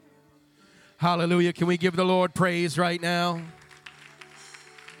Hallelujah. Can we give the Lord praise right now?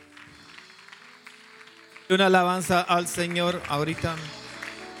 Una alabanza al Señor ahorita.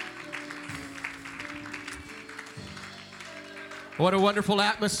 What a wonderful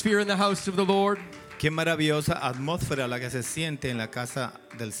atmosphere in the house of the Lord. Qué maravillosa atmósfera la que se siente en la casa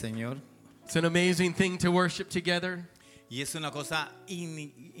del Señor. It's an amazing thing to worship together. Y es una cosa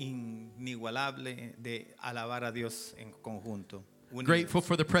inigualable de alabar a Dios en conjunto. Unidos. Grateful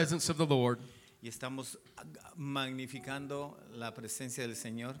for the presence of the Lord. Y estamos magnificando la presencia del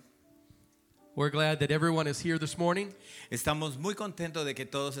Señor. We're glad that everyone is here this morning. Estamos muy contentos de que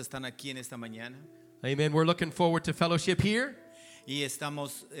todos están aquí en esta mañana. Amen. We're looking forward to fellowship here. Y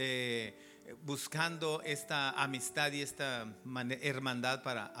estamos buscando esta amistad y esta hermandad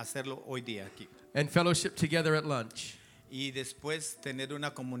para hacerlo hoy día aquí. And fellowship together at lunch. Y después tener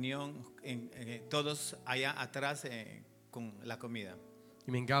una comunión todos allá atrás con la comida.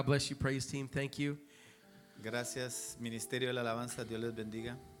 Amen. God bless you, praise team. Thank you. Gracias, Ministerio de la Alabanza. Dios les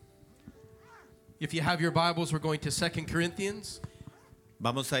bendiga. If you have your Bibles, we're going to 2 Corinthians.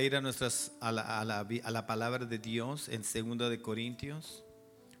 Vamos a ir a la palabra de Dios en 2 de Corintios,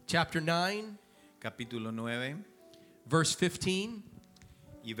 Chapter 9, capítulo 9, verse 15.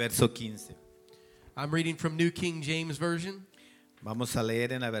 y verso 15. I'm reading from New King James Version. Vamos a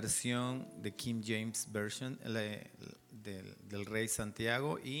leer en la versión de King James Version del Rey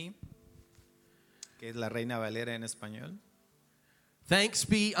Santiago, y que es la Reina Valera en español. Thanks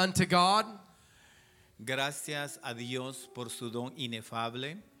be unto God Gracias a Dios por su don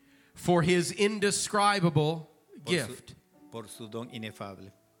inefable, for his indescribable gift. por su don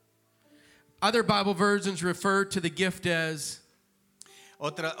inefable. Other Bible versions refer to the gift as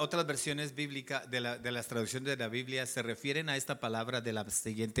Otras versiones bíblicas de las traducciones de la Biblia se refieren a esta palabra de la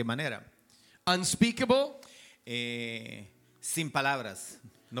siguiente manera: unspeakable, sin palabras,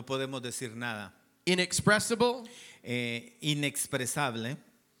 no podemos decir nada. inexpressible, Inexpresable,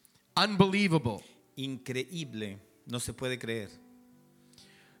 unbelievable. increíble, no se puede creer.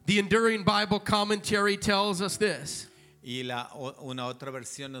 The Enduring Bible Commentary tells us this. Y una otra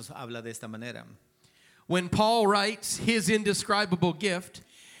versión nos habla de esta manera. When Paul writes his indescribable gift,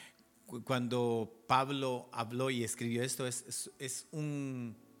 Cuando Pablo habló y escribió esto, es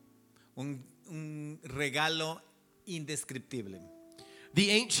un regalo indescriptible. the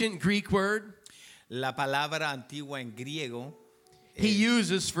ancient Greek word La palabra antigua en griego he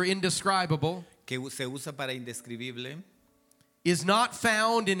uses for indescribable que se usa para indescribible is not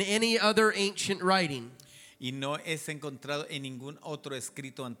found in any other ancient writing y no es encontrado en ningún otro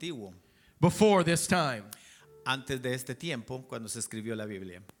escrito antiguo before this time. antes de este tiempo, cuando se escribió la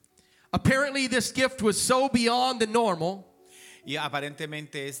Biblia. Apparently, this gift was so beyond the normal Y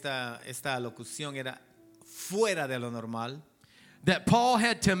aparentemente esta locución era fuera de lo normal, that Paul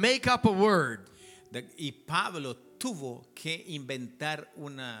had to make up a word y Pablo tuvo que inventar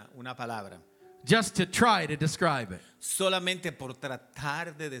una palabra just to try to describe it. solamente por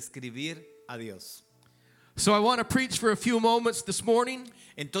tratar de describir a Dios. So I want to preach for a few moments this morning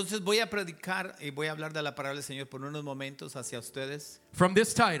Entonces voy a predicar y voy a hablar de la palabra del Señor por unos momentos hacia ustedes from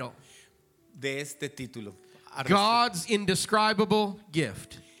this title, de este título: God's indescribable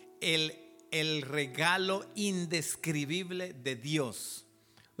gift. el regalo indescribible de Dios.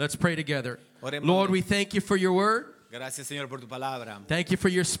 Let's pray together. Oremos. Lord, we thank you for your word. Gracias, Señor, por tu palabra. Thank you for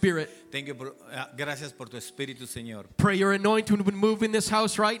your spirit. Gracias por tu espíritu, Señor. Pray your anointing would move in this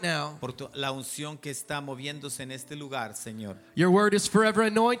house right now. Por la unción que está moviéndose en este lugar, Señor. Your word is forever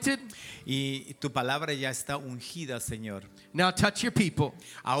anointed. Y tu palabra ya está ungida, Señor. Now touch your people.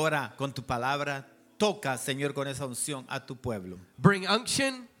 Ahora, con tu palabra, toca, Señor, con esa unción a tu pueblo. Bring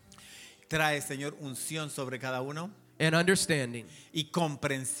unction Trae, Señor, unción sobre cada uno and understanding. y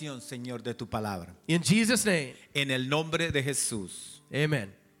comprensión, Señor, de tu palabra. In Jesus' name, En el nombre de Jesús.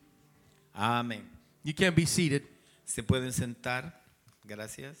 amen. Amén. You can be seated. ¿Se pueden sentar?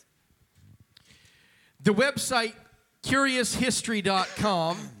 Gracias. The website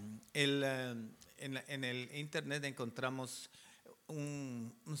curioushistory.com En el internet encontramos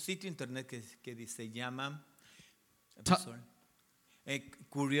un sitio internet que se llama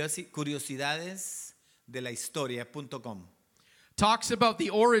curiosidades de la historia.com. talks about the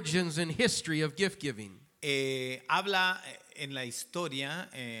origins and history of gift giving. Habla en la historia,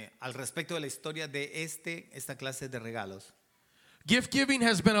 al respecto de la historia de esta clase de regalos. Gift giving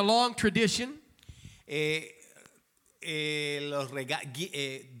has been a long tradition.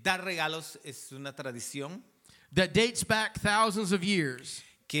 Dar regalos es una tradición that dates back thousands of years.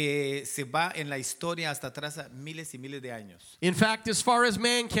 que se va en la historia hasta atrás a miles y miles de años. In fact, as far as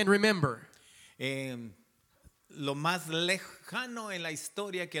man can remember. lo más lejano en la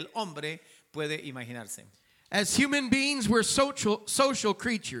historia que el hombre puede imaginarse. As human beings, we're social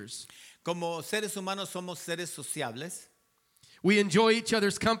creatures. Como seres humanos somos seres sociables We enjoy each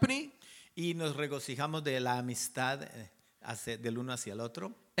other's company y nos regocijamos de la amistad del uno hacia el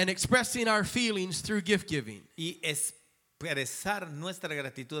otro and expressing our feelings through gift giving. y expresar nuestra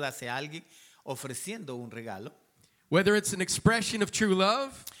gratitud hacia alguien ofreciendo un regalo, Whether it's an expression of true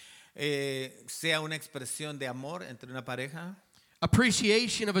love, sea una expresión de amor entre una pareja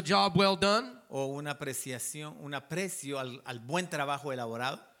appreciation of a job well done, o una apreciación, un aprecio al buen trabajo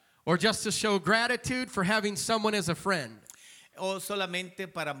elaborado, or just to show gratitude for having someone as a friend. o solamente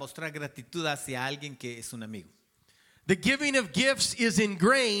para mostrar gratitud hacia alguien que es un amigo. The giving of gifts is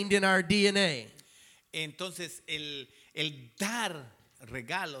ingrained in our DNA. Entonces el dar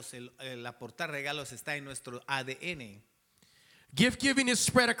regalos, el aportar regalos está en nuestro ADN. Gift giving is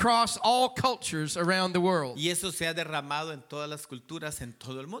spread across all cultures around the world. Y eso se ha derramado en todas las culturas, en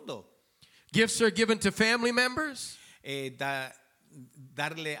todo el mundo. Gifts are given to family members,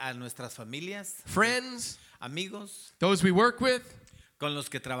 Darle a nuestras familias, friends, amigos, those we work with, con los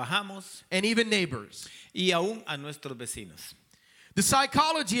que trabajamos and even neighbors. y aún a nuestros vecinos. The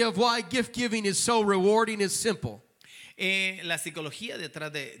psychology of why gift giving is so rewarding is simple. La psicología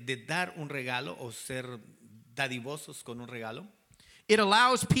detrás de dar un regalo o ser dadivosos con un regalo, It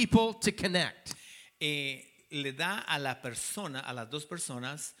allows people to connect. le da a la persona, a las dos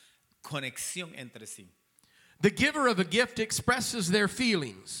personas, conexión entre sí. The giver of a gift expresses their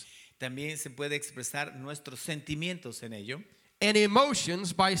feelings También se puede expresar nuestros sentimientos en ello and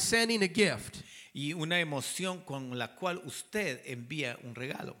emotions by sending a gift y una emoción con la cual usted envía un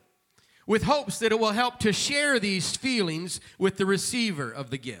regalo, with hopes that it will help to share these feelings with the receiver of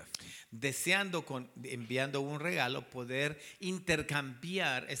the gift. deseando enviando un regalo poder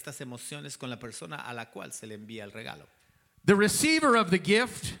intercambiar estas emociones con la persona a la cual se le envía el regalo. The receiver of the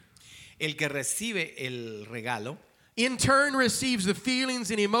gift El que recibe el regalo in turn receives the feelings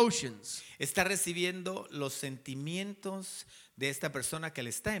and emotions está recibiendo los sentimientos de esta persona que le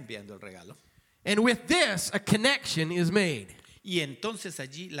está enviando el regalo. and with this a connection is made. Y entonces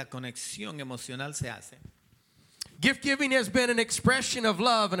allí la conexión emocional se hace. Gift giving has been an expression of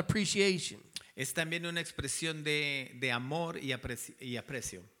love and appreciation. Es también una expresión de amor y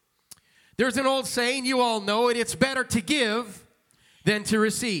aprecio. There's an old saying, you all know it, it's better to give than to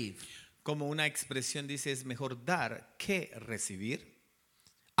receive. Como una expresión dice, es mejor dar que recibir.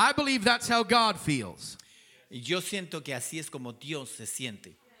 I believe that's how God feels. Y yo siento que así es como Dios se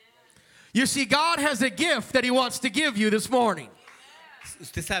siente. You see, God has a gift that He wants to give you this morning.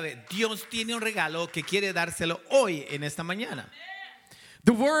 Usted sabe, Dios tiene un regalo que quiere dárselo hoy en esta mañana.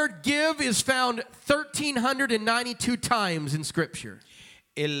 The word give is found 1,392 times in Scripture.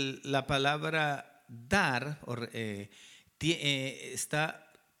 La palabra dar está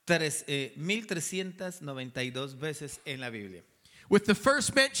 1,392 veces en la Biblia. With the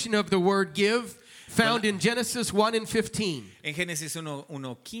first mention of the word give found in Genesis 1 and 15. En Génesis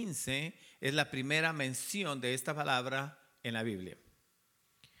 1:15 es la primera mención de esta palabra en la Biblia.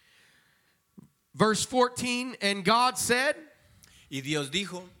 Verse 14, and God said, Y Dios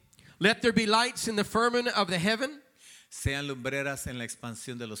dijo, let there be lights in the firmament of the heaven sean lumbreras en la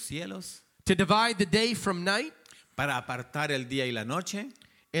expansión de los cielos to divide the day from night, para apartar el día y la noche,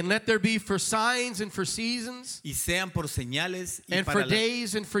 and let there be for signs and for seasons y sean por señales and for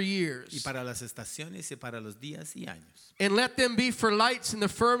days and for years. y para las estaciones y para los días y años. And let them be for lights in the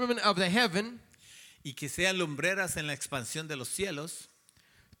firmament of the heaven Y que sean lumbreras en la expansión de los cielos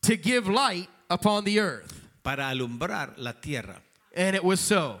to give light upon the earth. para alumbrar la tierra. And it was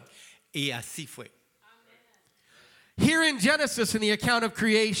so. Y así fue. Here in Genesis, in the account of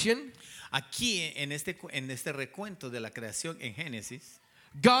creation, Aquí en este recuento de la creación en Génesis,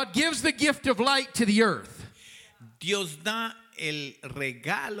 God gives the gift of light to the earth. Dios da el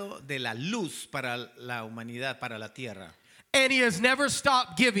regalo de la luz para la humanidad, para la tierra. And He has never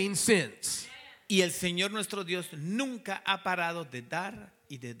stopped giving since. Y el Señor nuestro Dios nunca ha parado de dar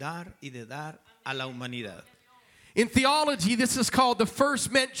y de dar y de dar a la humanidad. In theology, this is called the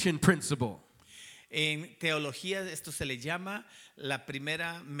first mention principle. En teología esto se le llama la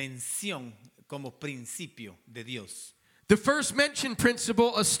primera mención como principio de Dios. The first mention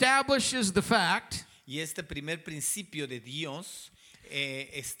principle establishes the fact Y este primer principio de Dios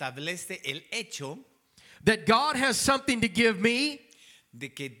establece el hecho that God has something to give me, de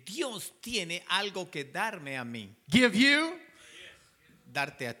que Dios tiene algo que darme a mí, give you,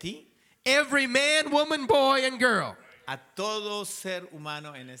 darte a ti, every man, woman, boy, and girl. a todo ser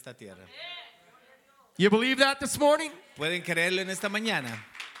humano en esta tierra. You believe that this morning? ¿Pueden creerlo en esta mañana?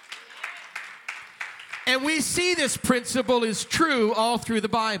 And we see this principle is true all through the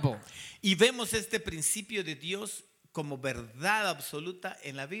Bible. Y vemos este principio de Dios como verdad absoluta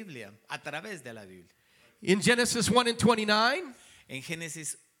en la Biblia, a través de la Biblia. In Genesis 1 and 29, En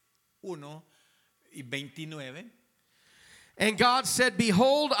Génesis 1 y 29, and God said,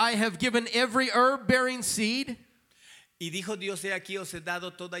 "Behold, I have given every herb bearing seed, y dijo Dios, he aquí os he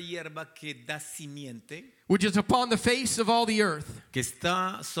dado toda hierba que da simiente, which is upon the face of all the earth, que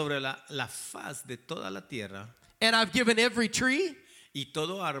está sobre la faz de toda la tierra, and I've given every tree y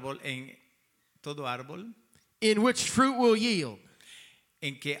todo árbol in which fruit will yield,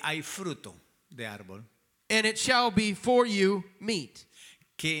 en que hay fruto de árbol, and it shall be for you meat."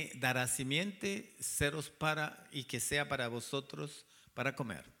 que dará simiente, ceros para y que sea para vosotros para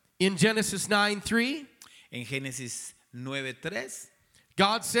comer. In Genesis 9:3, En Génesis 9:3,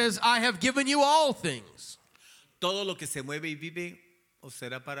 God says, "I have given you all things." todo lo que se mueve y vive os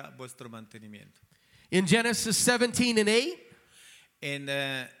será para vuestro mantenimiento. In Genesis 17 and 8,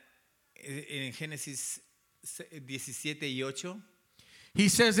 En Génesis 17 y 8, he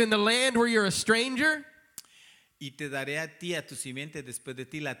says, "In the land where you're a stranger, y te daré a ti, a tu simiente después de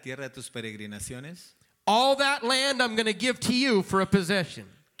ti, la tierra de tus peregrinaciones. all that land I'm going to give to you for a possession."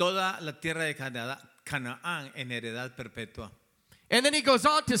 Toda la tierra de Canaán en heredad perpetua. And then he goes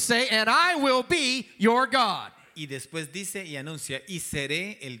on to say, "And I will be your God." Y después dice y anuncia, y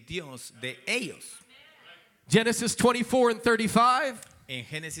seré el Dios de ellos. Genesis 24 and 35 En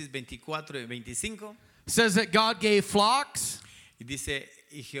Génesis 24 y 25 says that God gave flocks, y dice,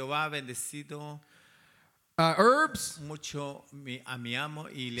 y Jehová ha bendecido herbs, mucho a mi amo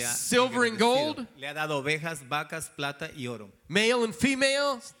y le ha silver and engrandecido. gold, Le ha dado ovejas, vacas, plata y oro, male and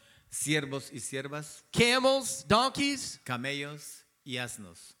females, siervos y siervas, camels, donkeys. camellos y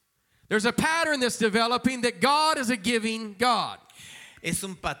asnos. There's a pattern that's developing that God is a giving God. Es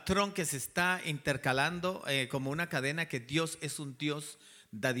un patrón que se está intercalando como una cadena, que Dios es un Dios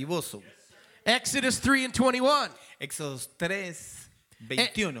dadivoso. Exodus 3 and 21. Éxodo 3,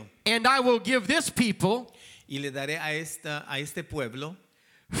 21. And I will give this people Y le daré a este pueblo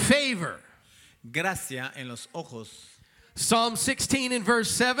favor. gracia en los ojos. Psalm 16 and verse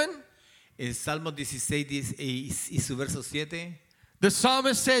 7. El Salmo 16 y su verso 7. The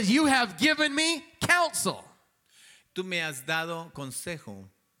psalmist says, "You have given me counsel." Tú me has dado consejo.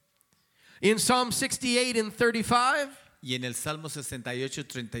 In Psalm 68 and 35, Y en el Salmo 68,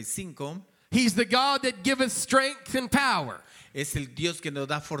 35, he's the God that giveth strength and power. es el Dios que nos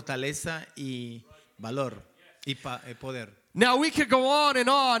da fortaleza y valor y poder. Now we could go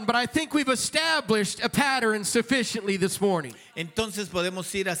on, but I think we've established a pattern sufficiently this morning. Entonces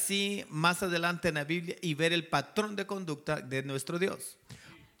podemos ir así más adelante en la Biblia y ver el patrón de conducta de nuestro Dios.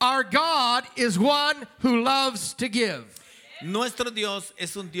 Our God is one who loves to give. Nuestro Dios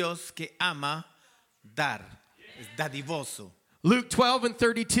es un Dios que ama dar, es dadivoso. Luke 12 and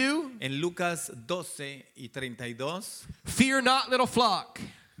 32, En Lucas 12 y 32, "Fear not, little flock,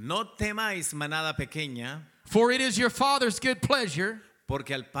 no temáis manada pequeña, for it is your Father's good pleasure porque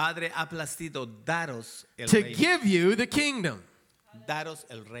al Padre ha placido daros el to reino. give you the kingdom." Daros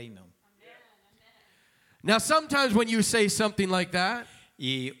el reino. Now sometimes when you say something like that,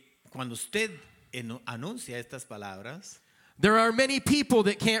 Y cuando usted anuncia estas palabras, there are many people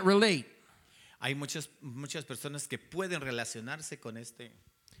that can't relate. hay muchas personas que pueden relacionarse con este.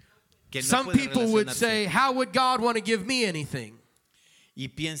 Que no Some pueden people would relacionarse. say, "How would God want to give me anything? Y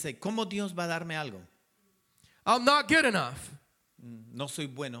piensa, ¿cómo Dios va a darme algo? I'm not good enough. No soy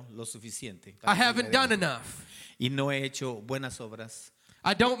bueno lo suficiente. I haven't done enough. Y no he hecho buenas obras.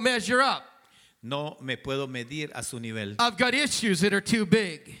 I don't measure up. No me puedo medir a su nivel. I've got issues that are too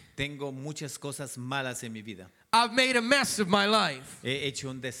big. Tengo muchas cosas malas en mi vida. I've made a mess of my life. He hecho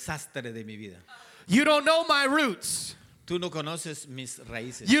un desastre de mi vida. You don't know my roots. Tú no conoces mis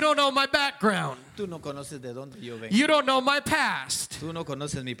raíces. You don't know my background. Tú no conoces de dónde yo vengo. You don't know my past. Tú no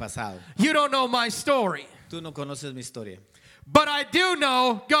conoces mi pasado. You don't know my story. Tú no conoces mi historia. But I do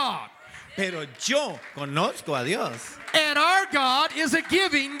know God. Pero yo conozco a Dios. And our God is a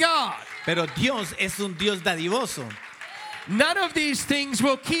giving God. Pero Dios es un Dios dadivoso. None of these things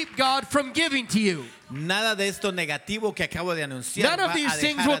will keep God from giving to you. Nada de esto negativo que acabo de anunciar None va of these a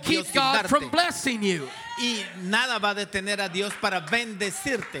things dejar will a Dios keep sin God from darte. blessing you. Y nada va a detener a Dios para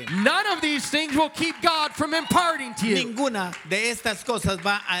bendecirte. None of these things will keep God from imparting to you. Ninguna de estas cosas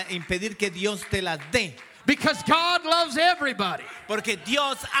va a impedir que Dios te las dé. Because God loves everybody. Porque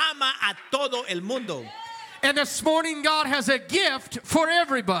Dios ama a todo el mundo. And this morning God has a gift for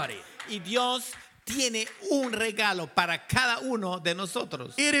everybody. Y Dios tiene un regalo para cada uno de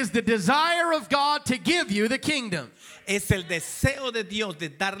nosotros. It is the desire of God to give you the kingdom. Es el deseo de Dios de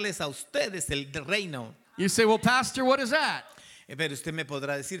darles a ustedes el reino. You say, well, Pastor, what is that? Pero usted me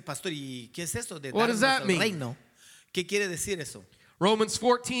podrá decir, pastor, ¿y qué es eso de What does darnos that el mean? reino? ¿Qué quiere decir eso? Romans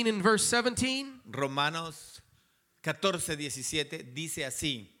 14 and verse 17. Romanos 14:17 dice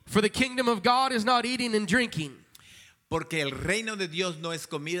así: For the kingdom of God is not eating and drinking, porque el reino de Dios no es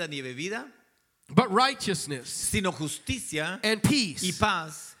comida ni bebida, but righteousness sino justicia and y peace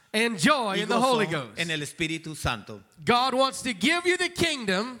paz and joy y in the Holy gozo Ghost. en el Espíritu Santo. God wants to give you the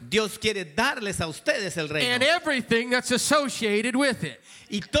kingdom Dios quiere darles a ustedes el reino and everything that's associated with it.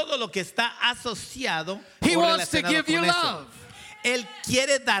 y todo lo que está asociado He o wants to relacionado give you con eso. love. Él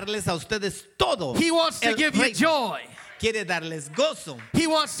quiere darles a ustedes todo. He wants to el give you reino. joy. Quiere darles gozo, He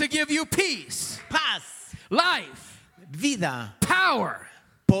wants to give you peace, paz, life, vida, power,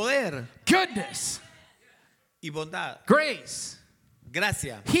 poder goodness, y bondad, grace,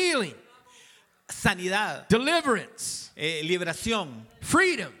 gracia, healing, sanidad, deliverance, liberación,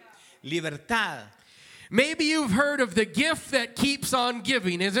 freedom. libertad. Maybe you've heard of the gift that keeps on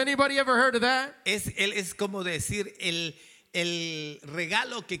giving. Has anybody ever heard of that? Él es como decir el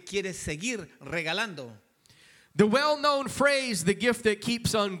regalo que quiere seguir regalando. The well-known phrase, the gift that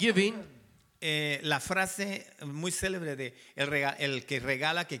keeps on giving, La frase muy célebre de el que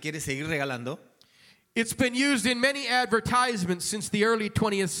regala, que quiere seguir regalando. it's been used in many advertisements since the early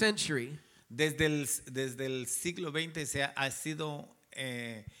 20th century. Desde el siglo XX ha sido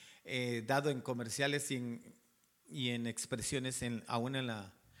dado en comerciales y en expresiones aún en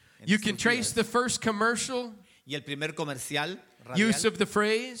You estos can trace días. the first commercial Y el primer comercial use radial of the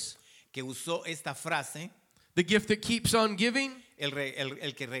phrase, que usó esta frase, the gift that keeps on giving, el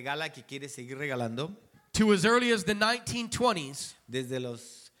que regala, que quiere seguir regalando, to as early as the 1920s desde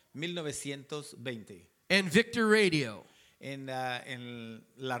los 1920 and Victor Radio. en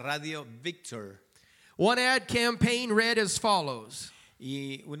la radio Victor. One ad campaign read as follows.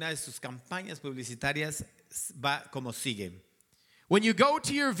 Y una de sus campañas publicitarias va como sigue: When you go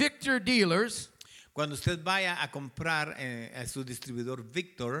to your Victor dealers cuando usted vaya a comprar a su distribuidor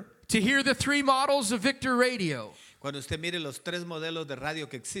Victor, to hear the 3 models of Victor Radio, cuando usted mire los 3 modelos de radio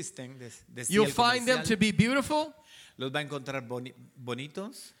que existen, decía you'll el find them to comercial, be beautiful, los va a encontrar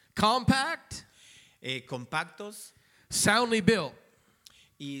bonitos, compact, compactos soundly built.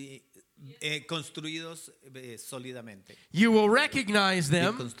 y construidos sólidamente. You will recognize Bien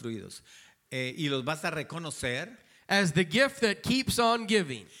them construidos. Y los vas a reconocer, as the gift that keeps on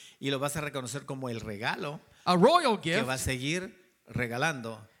giving. y los vas a reconocer como el regalo A royal que va a gift seguir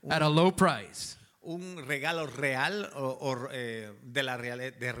regalando. at a low price. Un regalo real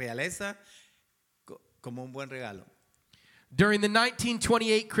de realeza como un buen regalo. During the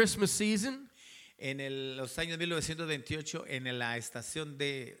 1928 Christmas season, En los años 1928, en la estación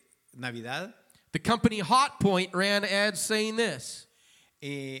de Navidad, the company Hot Point ran ads saying this: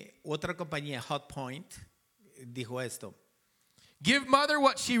 otra compañía, Hot Point, dijo esto: give mother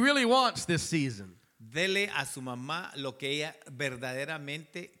what she really wants this season. dele a su mamá lo que ella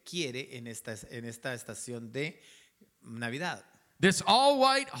verdaderamente quiere en esta estación de Navidad. This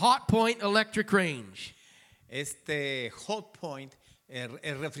all-white Hot Point electric range. Este Hot Point,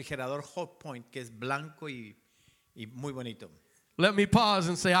 el refrigerador Hot Point, que es blanco y muy bonito. Let me pause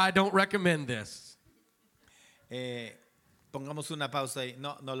and say I don't recommend this. Pongamos una pausa ahí.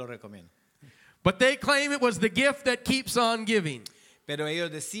 No lo recomiendo. But they claim it was the gift that keeps on giving. Pero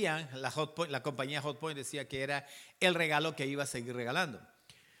ellos decían, la compañía Hot Point decía que era el regalo que iba a seguir regalando.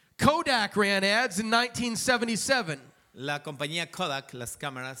 Kodak ran ads in 1977 La compañía Kodak, las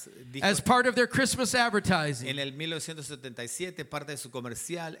cámaras, dijo as part of their Christmas advertising. en el 1977, parte de su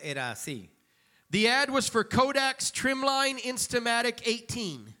comercial era así. The ad was for Kodak's Trimline Instamatic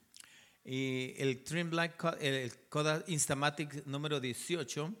 18. Y el el Kodak Instamatic número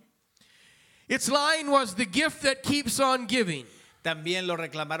 18, Its line was the gift that keeps on giving. también lo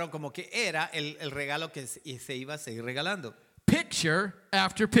reclamaron como que era el regalo que se iba a seguir regalando. Picture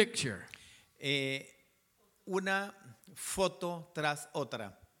after picture. Una foto tras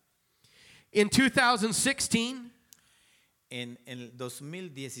otra. In 2016, En el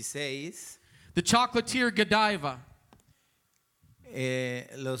 2016, the chocolatier Godiva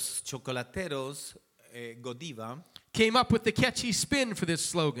los chocolateros Godiva came up with the catchy spin for this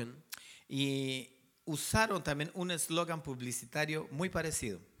slogan. y usaron también un eslogan publicitario muy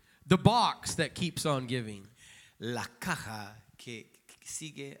parecido: The box that keeps on giving. la caja que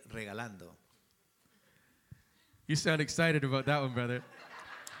sigue regalando. You sound excited about that one, brother.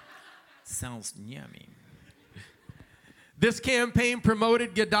 Sounds yummy. This campaign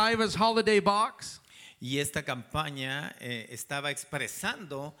promoted Godiva's holiday box. Y esta campaña estaba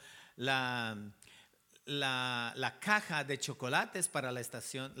expresando la caja de chocolates para la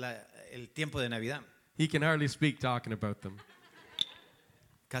estación, el tiempo de Navidad. He can hardly speak talking about them.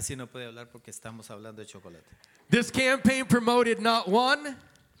 Casi no puede hablar porque estamos hablando de chocolate. This campaign promoted not one,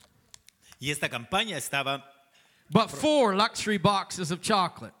 Y esta campaña estaba but 4 luxury boxes of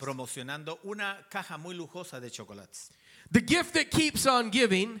chocolate. promocionando una caja muy lujosa de chocolates. The gift that keeps on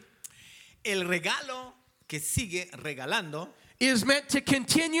giving El regalo que sigue regalando is meant to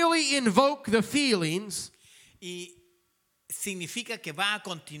continually invoke the feelings y significa que va a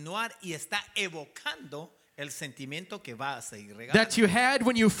continuar y está evocando el sentimiento que va a seguir regalando. that you had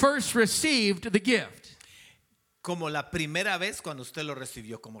when you first received the gift. Como la primera vez cuando usted lo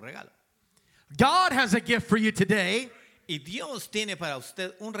recibió como regalo. God has a gift for you today Y Dios tiene para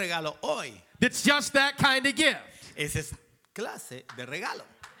usted un regalo hoy. that's just that kind of gift. Esa es clase de regalo.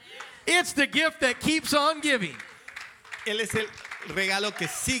 It's the gift that keeps on giving. Él es el regalo que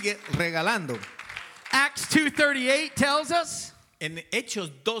sigue regalando. Acts 2:38 tells us, En Hechos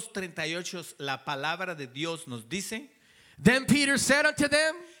 2:38 la palabra de Dios nos dice, then Peter said unto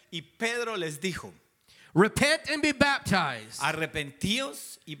them, y Pedro les dijo, repent and be baptized,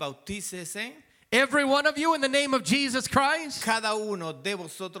 arrepentíos y bautícese every one of you in the name of Jesus Christ, cada uno de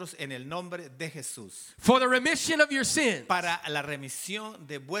vosotros en el nombre de Jesús, for the remission of your sins, para la remisión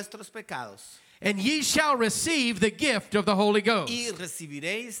de vuestros pecados, and ye shall receive the gift of the Holy Ghost. y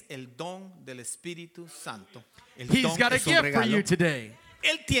recibiréis el don del Espíritu Santo. El He's don got a es un gift for regalo. you today.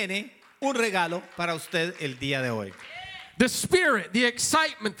 Él tiene un regalo para usted el día de hoy. The spirit, the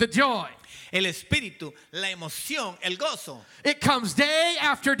excitement, the joy. El espíritu, la emoción, el gozo, It comes day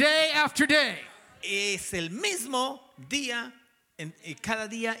after day after day. es el mismo día, y cada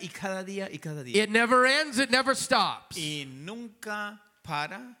día y cada día y cada día. It never ends, it never stops. Y nunca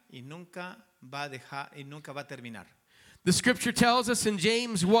para y nunca va a dejar y nunca va a terminar. The scripture tells us in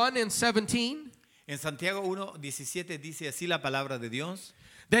James 1:17 En Santiago 1:17 dice así la palabra de Dios: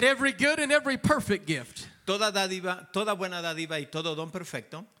 that every good and every perfect gift toda dádiva, toda buena dádiva y todo don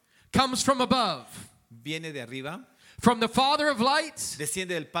perfecto comes from above, viene de arriba, from the Father of lights, desciende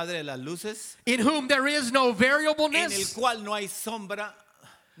del Padre de las luces, in whom there is no en el variableness cual no hay sombra,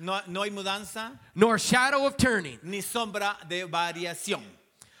 no hay mudanza, nor shadow of turning. ni sombra de variación.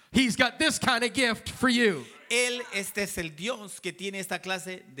 He's got this kind of gift for you. Este es el Dios que tiene esta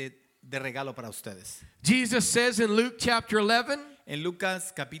clase de regalo para ustedes. Jesus says in Luke chapter 11, En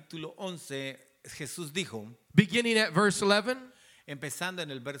Lucas capítulo 11, Jesús dijo, beginning at verse 11, empezando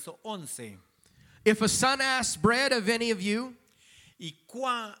en el verso 11, if a son asks bread of any of you, ¿y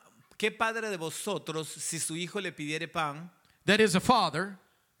qué padre de vosotros, si su hijo le pidiere pan, that is a father,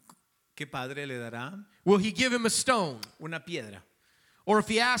 qué padre le dará will he give him a stone? una piedra? Or if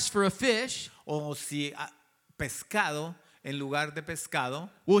he asks for a fish, O si pescado, en lugar de pescado,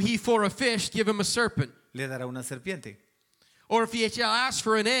 will he for a fish give him a serpent? le dará una serpiente? Or if he shall ask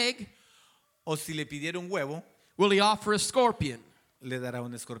for an egg, O si le pidiera un huevo, will he offer a scorpion? le dará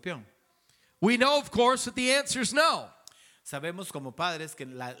un escorpión. We know, of course, that the answer is no. Sabemos como padres que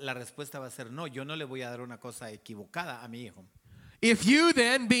la respuesta va a ser no, yo no le voy a dar una cosa equivocada a mi hijo. If you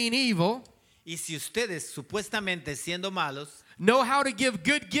then, being evil, Y si ustedes supuestamente siendo malos, know how to give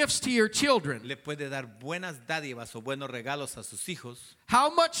good gifts to your children, le puede dar buenas dádivas o buenos regalos a sus hijos,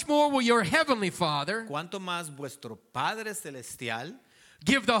 how much more will your heavenly Father ¿cuánto más vuestro Padre Celestial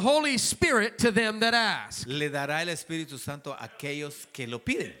give the Holy Spirit to them that ask? le dará el Espíritu Santo a aquellos que lo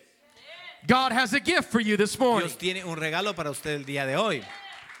piden? God has a gift for you this morning. Dios tiene un regalo para usted el día de hoy.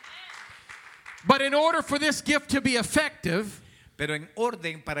 But in order for this gift to be effective, Pero en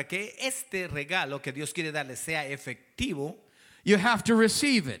orden para que este regalo que Dios quiere darle sea efectivo, you have to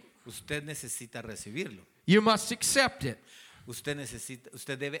receive it. usted necesita recibirlo. You must accept it. Usted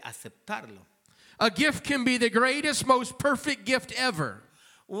debe aceptarlo. A gift can be the greatest, most perfect gift ever,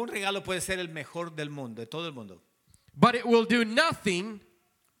 Un regalo puede ser el mejor del mundo, de todo el mundo, but it will do nothing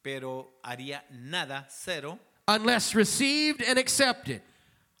pero haría nada, cero, unless received and accepted.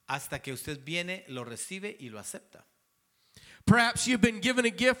 hasta que usted viene, lo recibe y lo acepta. Perhaps you've been given a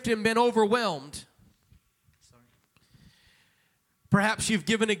gift and been overwhelmed. Perhaps you've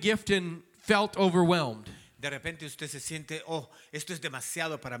given a gift and felt overwhelmed. De repente usted se siente, oh, esto es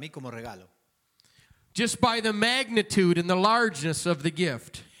demasiado para mí como regalo. Just by the magnitude and the largeness of the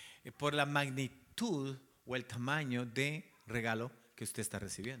gift. Por la magnitud o el tamaño de regalo que usted está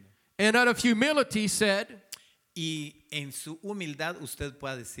recibiendo. And out of humility said, Y en su humildad usted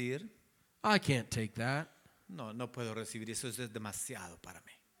puede decir, I can't take that. no, no puedo recibir eso es demasiado para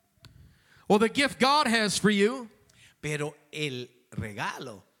mí. Well, the gift God has for you Pero el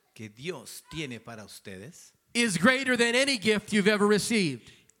regalo que Dios tiene para ustedes is greater than any gift you've ever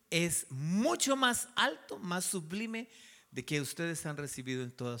received. es mucho más alto, más sublime de que ustedes han recibido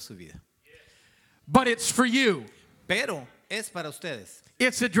en toda su vida. But it's for you. Pero es para ustedes.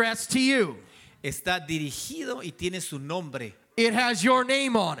 It's addressed to you. Está dirigido y tiene su nombre. It has your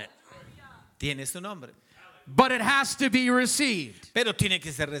name on it. Tiene su nombre. But it has to be received. Pero tiene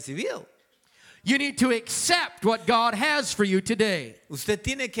que ser recibido. You need to accept what God has for you today. Usted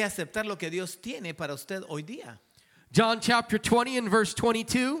tiene que aceptar lo que Dios tiene para usted hoy día. John chapter 20 and verse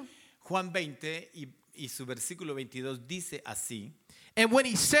 22. Juan 20 y su versículo 22 dice así. And when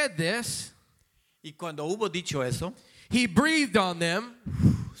he said this, Y cuando hubo dicho eso, he breathed on them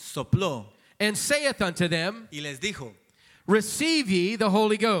sopló and saith unto them, y les dijo, receive ye the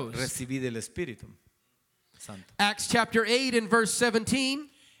Holy Ghost. recibid el Espíritu Santo. Acts chapter 8 and verse 17.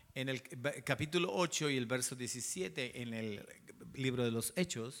 En el capítulo 8 y el verso 17 en el libro de los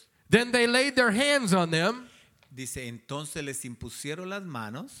Hechos, Then they laid their hands on them dice, entonces les impusieron las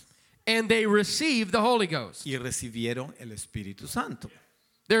manos and they received the Holy Ghost. y recibieron el Espíritu Santo.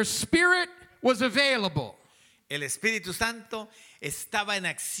 Their spirit was available. El Espíritu Santo estaba en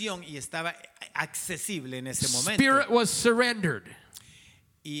acción y estaba accesible en ese momento. Spirit was surrendered.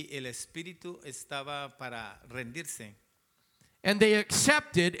 Y el Espíritu estaba para rendirse. And they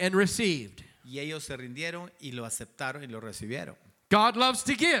accepted and received. Y ellos se rindieron y lo aceptaron y lo recibieron. God loves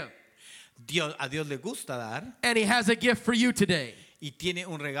to give. A Dios le gusta dar And he has a gift for you today. y tiene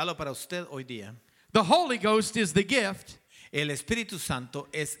un regalo para usted hoy día. The Holy Ghost is the gift El Espíritu Santo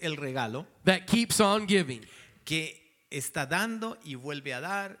es el regalo that keeps on giving. que está dando y vuelve a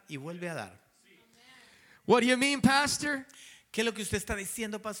dar y vuelve a dar. What do you mean, Pastor? ¿Qué es lo que usted está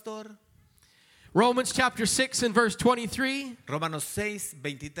diciendo, pastor? Romans chapter 6 and verse 23 Romanos 6,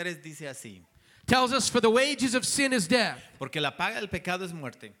 23 dice así. tells us, for the wages of sin is death, Porque la paga del pecado es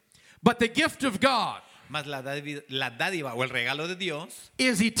muerte, but the gift of God mas la dádiva o el regalo de Dios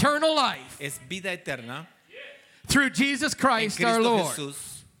is eternal life es vida eterna through Jesus en Christ our Cristo Lord.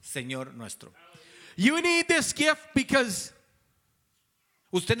 Jesús, Señor nuestro. You need this gift because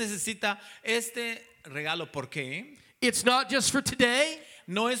Usted necesita este regalo porque it's not just for today,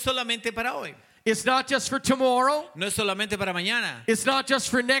 no es solamente para hoy, it's not just for tomorrow, no es solamente para mañana, it's not just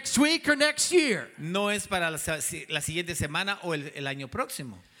for next week or next year, no es para la siguiente semana o el año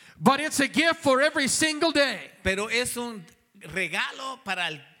próximo, but it's a gift for every single day. pero es un regalo para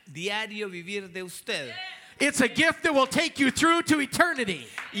el diario vivir de usted. It's a gift that will take you through to eternity.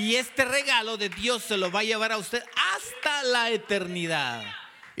 Y este regalo de Dios se lo va a llevar a usted hasta la eternidad.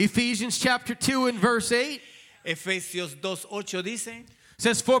 Ephesians chapter 2 and verse 8 Efesios 2:8 dice,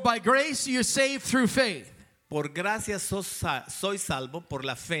 says, for by grace you are saved through faith, por gracia soy salvo por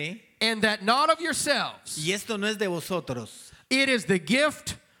la fe, and that not of yourselves. y esto no es de vosotros, It is the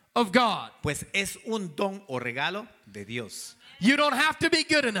gift of God. pues es un don o regalo de Dios. You don't have to be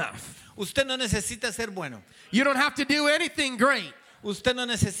good enough. Usted no necesita ser bueno. You don't have to do anything great. Usted no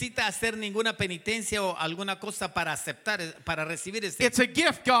necesita hacer ninguna penitencia o alguna cosa para aceptar, para recibir ese. It's a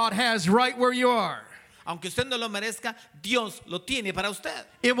gift God has right where you are. Aunque usted no lo merezca, Dios lo tiene para usted.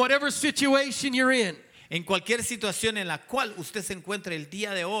 In whatever situation you're in En cualquier situación en la cual usted se encuentre el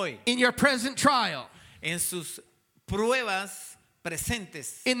día de hoy, in your present trial, en sus pruebas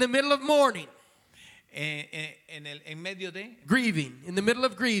presentes, in the middle of mourning, en medio de grieving, in the middle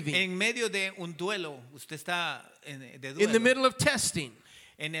of grieving, en medio de un duelo, usted está de in the duelo, middle of testing,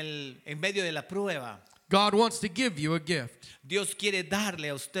 en medio de la prueba, God wants to give you a gift. Dios quiere darle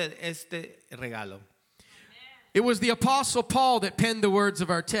a usted este regalo. It was the Apostle Paul that penned the words of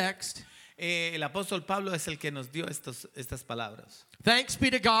our text. El apóstol Pablo es el que nos dio estas palabras. Thanks be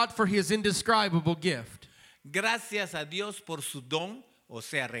to God for his indescribable gift. Gracias a Dios por su don, o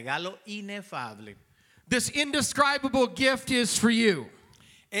sea, regalo inefable. This indescribable gift is for you.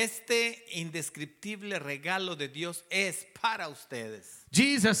 Este indescriptible regalo de Dios es para ustedes.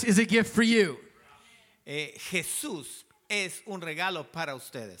 Jesus is a gift for you. Jesús es un regalo para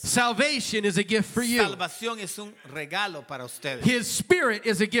ustedes. Salvation is a gift for you. Salvación es un regalo para ustedes. His Spirit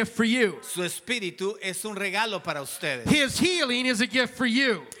is a gift for you. Su espíritu es un regalo para ustedes. His healing is a gift for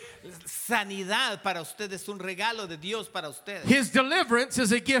you. Sanidad para ustedes es un regalo de Dios para ustedes. His deliverance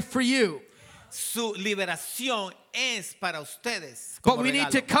is a gift for you. Su liberación es para ustedes. But Como we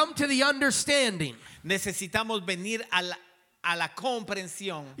need to regalo. come to the understanding. Necesitamos venir a la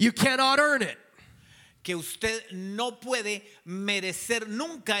comprensión You cannot earn it. que usted no puede merecer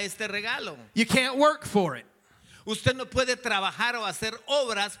nunca este regalo. You can't work for it. Usted no puede trabajar o hacer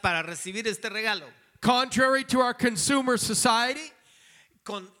obras para recibir este regalo. Contrary to our consumer society,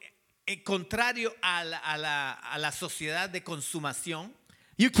 contrario a la sociedad de consumación,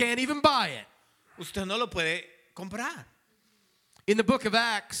 you can't even buy it. usted no lo puede comprar. In the book of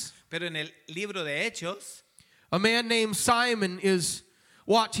Acts, Pero en el libro de Hechos, a man named Simon is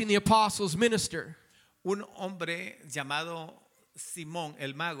watching the apostles minister. un hombre llamado Simón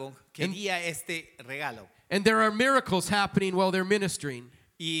el mago quería este regalo. And there are miracles happening while they're ministering.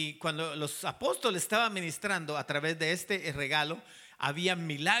 Y cuando los apóstoles estaban ministrando a través de este regalo, había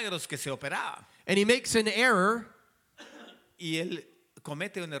milagros que se operaban. And he makes an error Y él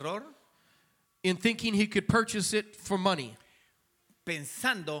comete un error in thinking he could purchase it for money.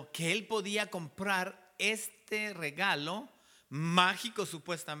 pensando que él podía comprar este regalo mágico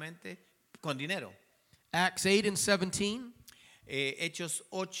supuestamente con dinero. Acts 8:17. Hechos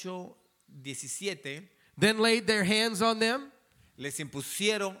 8:17. Then laid their hands on them, Les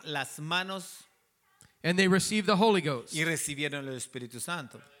impusieron las manos and they received the Holy Ghost. y recibieron el Espíritu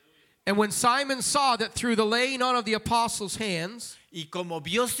Santo. And when Simon saw that through the laying on of the apostles' hands, Y como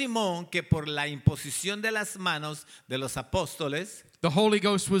vio Simón que por la imposición de las manos de los apóstoles the Holy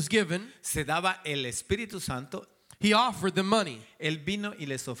Ghost was given, se daba el Espíritu Santo, he offered them money. él vino y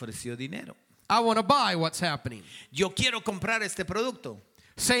les ofreció dinero. I want to buy what's happening. Yo quiero comprar este producto.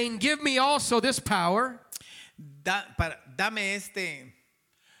 Saying, give me also this power, Dame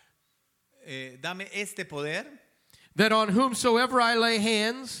este poder that on whomsoever I lay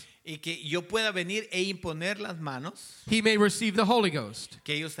hands, y que yo pueda venir e imponer las manos, he may receive the Holy Ghost.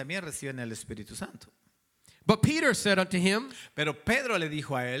 que ellos también reciben el Espíritu Santo. But Peter said unto him, Pero Pedro le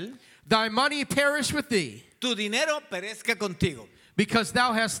dijo a él, thy money perish with thee, tu dinero perezca contigo, because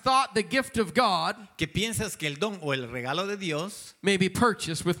thou hast thought the gift of God que piensas que el don o el regalo de Dios may be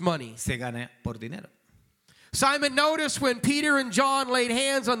purchased with money. se gana por dinero. Simon noticed when Peter and John laid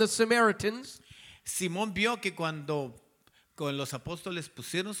hands on the Samaritans, Simón vio que cuando con los apóstoles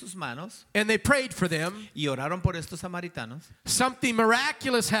pusieron sus manos and they prayed for them, y oraron por estos samaritanos, something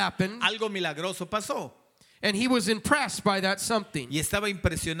miraculous happened, algo milagroso pasó. and he was impressed by that something. Y estaba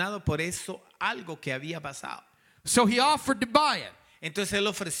impresionado por eso, algo que había pasado. So he offered to buy it. Entonces él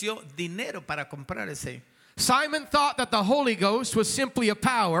ofreció dinero para comprar ese. Simon thought that the Holy Ghost was simply a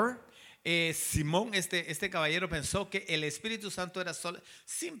power Simón, este caballero pensó que el Espíritu Santo era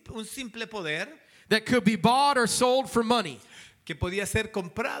un simple poder that could be bought or sold for money. que podía ser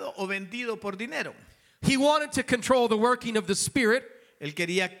comprado o vendido por dinero. He wanted to control the working of the Spirit Él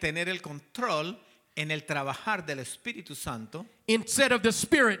quería tener el control en el trabajar del Espíritu Santo instead of the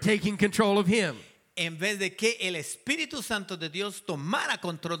Spirit taking control of him. en vez de que el Espíritu Santo de Dios tomara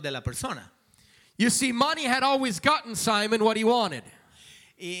control de la persona. You see, money had always gotten Simon what he wanted.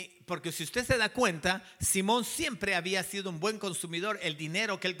 Y porque si usted se da cuenta, Simón siempre había sido un buen consumidor. El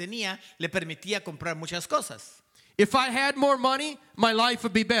dinero que él tenía le permitía comprar muchas cosas. If I had more money, my life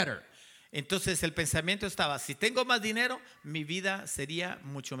would be better. Entonces el pensamiento estaba, si tengo más dinero, mi vida sería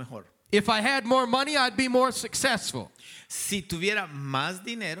mucho mejor. If I had more money, I'd be more successful. Si tuviera más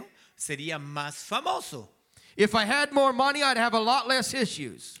dinero, sería más famoso. If I had more money, I'd have a lot less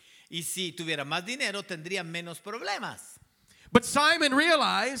issues. Y si tuviera más dinero, tendría menos problemas. But Simon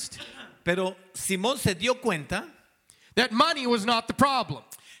realized Pero Simón se dio cuenta that money was not the problem.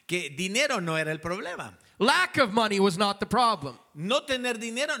 que dinero no era el problema. Lack of money was not the problem. No tener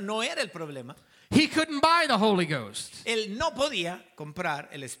dinero no era el problema. He couldn't buy the Holy Ghost. Él no podía comprar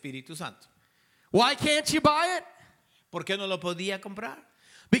el Espíritu Santo. Why can't you buy it? ¿Por qué no lo podía comprar?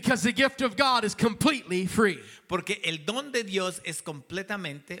 Because the gift of God is completely free. Porque el don de Dios es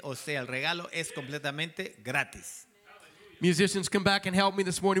completamente, o sea, el regalo es completamente gratis. Musicians, come back and help me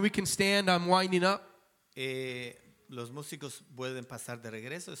this morning. We can stand. I'm winding up. Los músicos pueden pasar de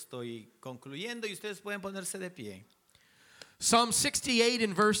regreso. Estoy concluyendo y ustedes pueden ponerse de pie. Psalm 68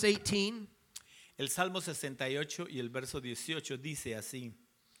 and verse 18. El Salmo 68 y el verso 18 dice así.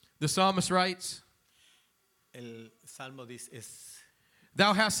 The psalmist writes, El Salmo dice,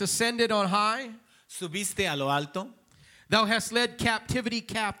 Thou hast ascended on high. subiste a lo alto, Thou hast led captivity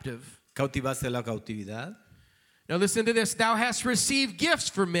captive. cautivaste la cautividad, Now listen to this. Thou hast received gifts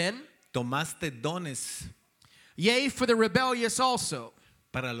for men, tomaste dones yea, for the rebellious also,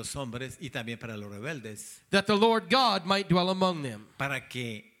 para los hombres y también para los rebeldes, that the Lord God might dwell among them. para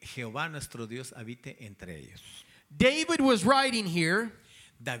que Jehová nuestro Dios habite entre ellos. David was writing here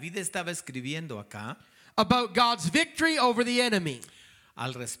David estaba escribiendo acá about God's victory over the enemy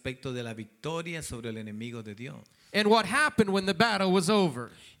al respecto de la victoria sobre el enemigo de Dios. and what happened when the battle was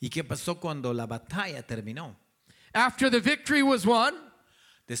over. ¿Y qué pasó cuando la batalla terminó? After the victory was won,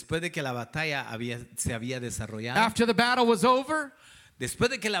 Después de que la batalla se había desarrollado, after the battle was over, después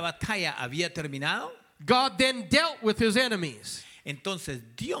de que la batalla había terminado, God then dealt with his enemies.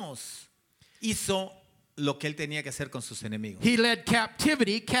 Entonces Dios hizo lo que él tenía que hacer con sus enemigos. He led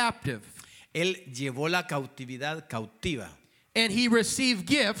captivity captive. Él llevó la cautividad cautiva. And he received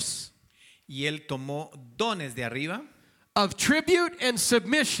gifts Y él tomó dones de arriba of tribute and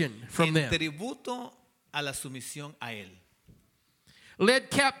submission from en them. tributo a la sumisión a él. Led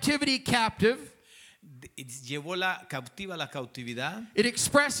captivity captive. Llevó la cautiva a la cautividad. It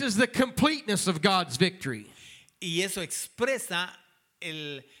expresses the completeness of God's victory. Y eso expresa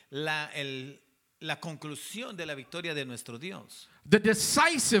la conclusión de la victoria de nuestro Dios. The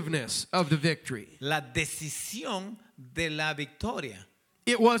decisiveness of the victory. La decisión de la victoria.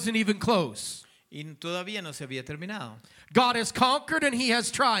 It wasn't even close. Y todavía no se había terminado. God has conquered and he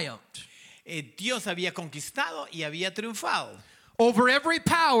has triumphed Dios había conquistado y había triunfado over every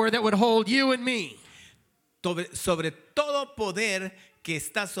power that would hold you and me. sobre todo poder que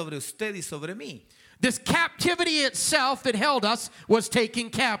está sobre usted y sobre mí. This captivity itself that held us was taken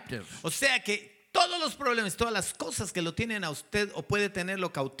captive. O sea que todos los problemas, todas las cosas que lo tienen a usted o puede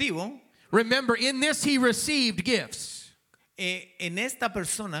tenerlo cautivo. Remember, in this he received gifts. En esta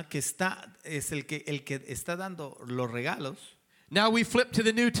persona que está es el que está dando los regalos. Now we flip to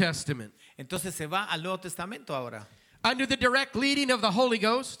the New Testament. Entonces se va al Nuevo Testamento ahora. Under the direct leading of the Holy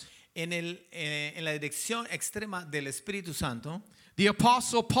Ghost, En la dirección extrema del Espíritu Santo, the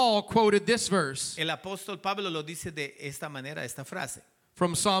Apostle Paul quoted this verse el apóstol Pablo lo dice de esta manera, esta frase,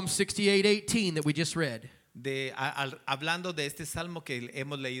 from Psalm 68:18 that we just read. hablando de este salmo que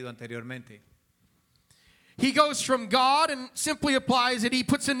hemos leído anteriormente. He goes from God and simply applies it. He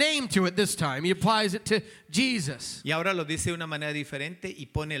puts a name to it this time. He applies it to Jesus. Y ahora lo dice de una manera diferente y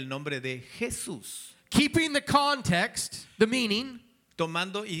pone el nombre de Jesús, Keeping the context, the meaning,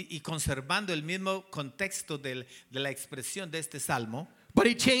 tomando y conservando el mismo contexto de la expresión de este salmo, but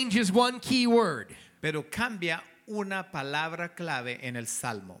he changes one key word. pero cambia una palabra clave en el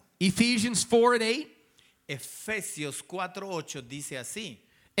salmo. Ephesians 4:8. Efesios 4:8 dice así,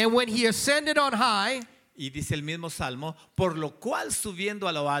 And when he ascended on high, y dice el mismo salmo, por lo cual subiendo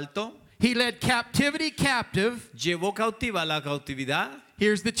a lo alto, he led captivity captive. llevó cautiva la cautividad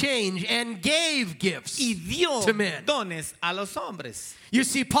Here's the change. And gave gifts y dio to men. dones a los hombres. You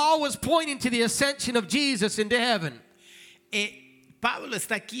see, Paul was pointing to the ascension of Jesus into heaven. Pablo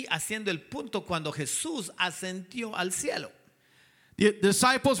está aquí haciendo el punto cuando Jesús ascendió al cielo. The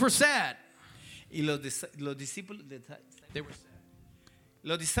disciples were sad. Y los discípulos, They were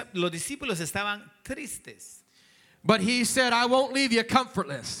sad. los discípulos estaban tristes. But he said, I won't leave you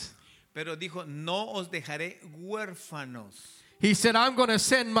comfortless. Pero dijo, no os dejaré huérfanos. He said, I'm going to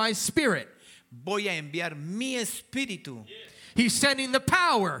send my spirit. Voy a enviar mi espíritu. He's sending the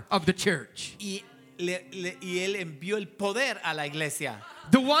power of the church. Y él envió el poder a la iglesia.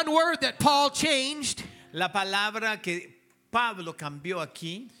 The one word that Paul changed La palabra que Pablo cambió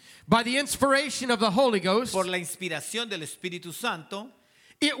aquí by the inspiration of the Holy Ghost, por la inspiración del Espíritu Santo,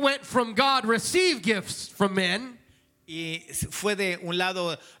 it went from God received gifts from men y fue de un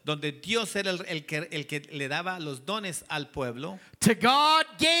lado donde Dios era el que le daba los dones al pueblo, to God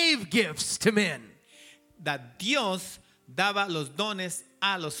gave gifts to men. that Dios daba los dones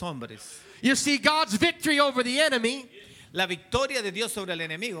a los hombres. You see, God's victory over the enemy, La victoria de Dios sobre el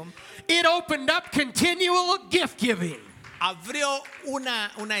enemigo it opened up continual gift giving. abrió una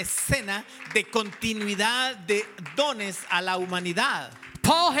escena de continuidad de dones a la humanidad.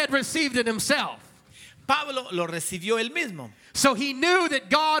 Paul had received it himself. Pablo lo recibió él mismo. So he knew that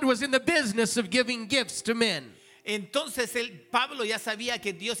God was in the business of giving gifts to men. Entonces Pablo ya sabía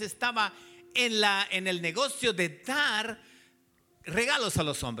que Dios estaba en el negocio de dar regalos a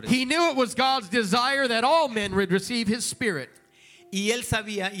los hombres. He knew it was God's desire that all men would receive his spirit. Y él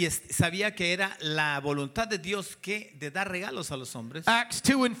sabía que era la voluntad de Dios de dar regalos a los hombres. Acts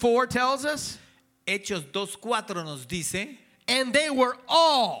 2:4 tells us, Hechos 2:4 nos dice, and they were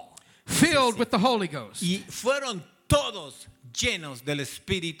all filled with the Holy Ghost y fueron todos llenos del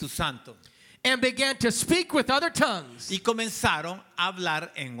Espíritu Santo. and began to speak with other tongues Y comenzaron a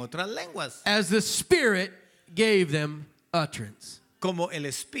hablar en otras lenguas, as the Spirit gave them utterance. como el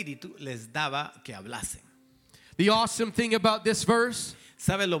Espíritu les daba que hablasen. The awesome thing about this verse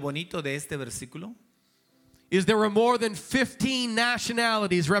 ¿Sabe lo bonito de este versículo? is there were more than 15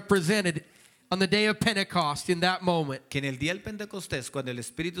 nationalities represented on the day of Pentecost in that moment. Que en el día del Pentecostés, cuando el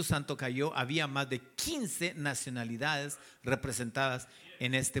Espíritu Santo cayó, había más de 15 nacionalidades representadas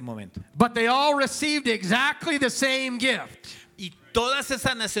en este momento. But they all received exactly the same gift. Y todas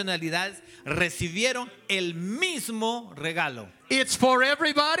esas nacionalidades recibieron el mismo regalo. It's for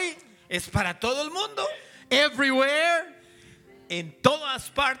everybody, Es para todo el mundo, everywhere, en todas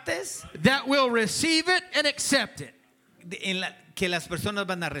partes, that will receive it and accept it. que las personas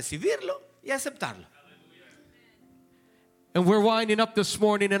van a recibirlo y aceptarlo. And we're winding up this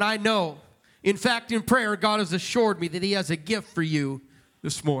morning, and I know, in fact, in prayer, God has assured me that He has a gift for you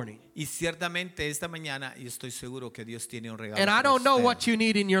this morning. Y ciertamente esta mañana yo estoy seguro que Dios tiene un regalo. And I para don't know usted. what you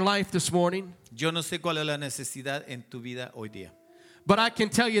need in your life this morning, Yo no sé cuál es la necesidad en tu vida hoy día. but I can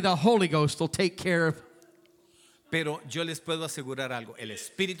tell you the Holy Ghost will take care of. Pero yo les puedo asegurar algo. El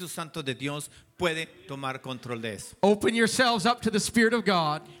Espíritu Santo de Dios puede tomar control de eso. Open yourselves up to the Spirit of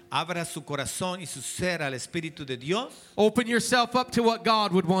God. Abra su corazón y su ser al Espíritu de Dios. Open yourself up to what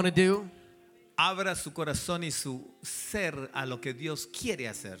God would want to do. Abra su corazón y su ser a lo que Dios quiere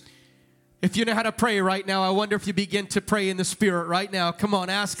hacer. If you know how to pray right now, I wonder if you begin to pray in the Spirit right now. Come on,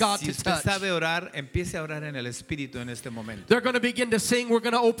 ask God Si to usted touch. sabe orar, empiece a orar en el Espíritu en este momento. They're going to begin to sing. We're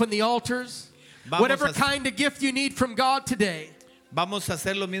going to open the altars. Vamos Whatever a- kind of gift you need from God today. Vamos a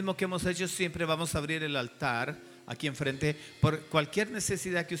hacer lo mismo que hemos hecho siempre. Vamos a abrir el altar aquí enfrente por cualquier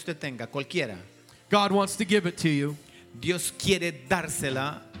necesidad que usted tenga, cualquiera. God wants to give it to you. Dios quiere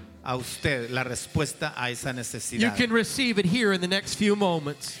dársela a usted, la respuesta a esa You necesidad. can receive it here in the next few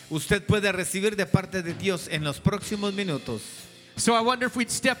moments. Usted puede recibir de parte de Dios en los próximos minutos. So I wonder if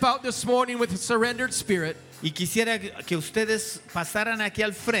we'd step out this morning with a surrendered spirit. Y quisiera que ustedes pasaran aquí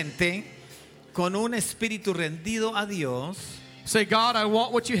al frente con un espíritu rendido a Dios. Say, God, I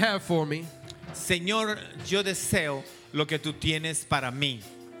want what you have for me. Señor, yo deseo lo que tú tienes para mí.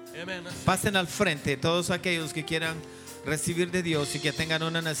 Amen. Pasen al frente todos aquellos que quieran recibir de Dios y que tengan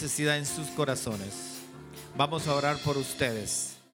una necesidad en sus corazones. Vamos a orar por ustedes.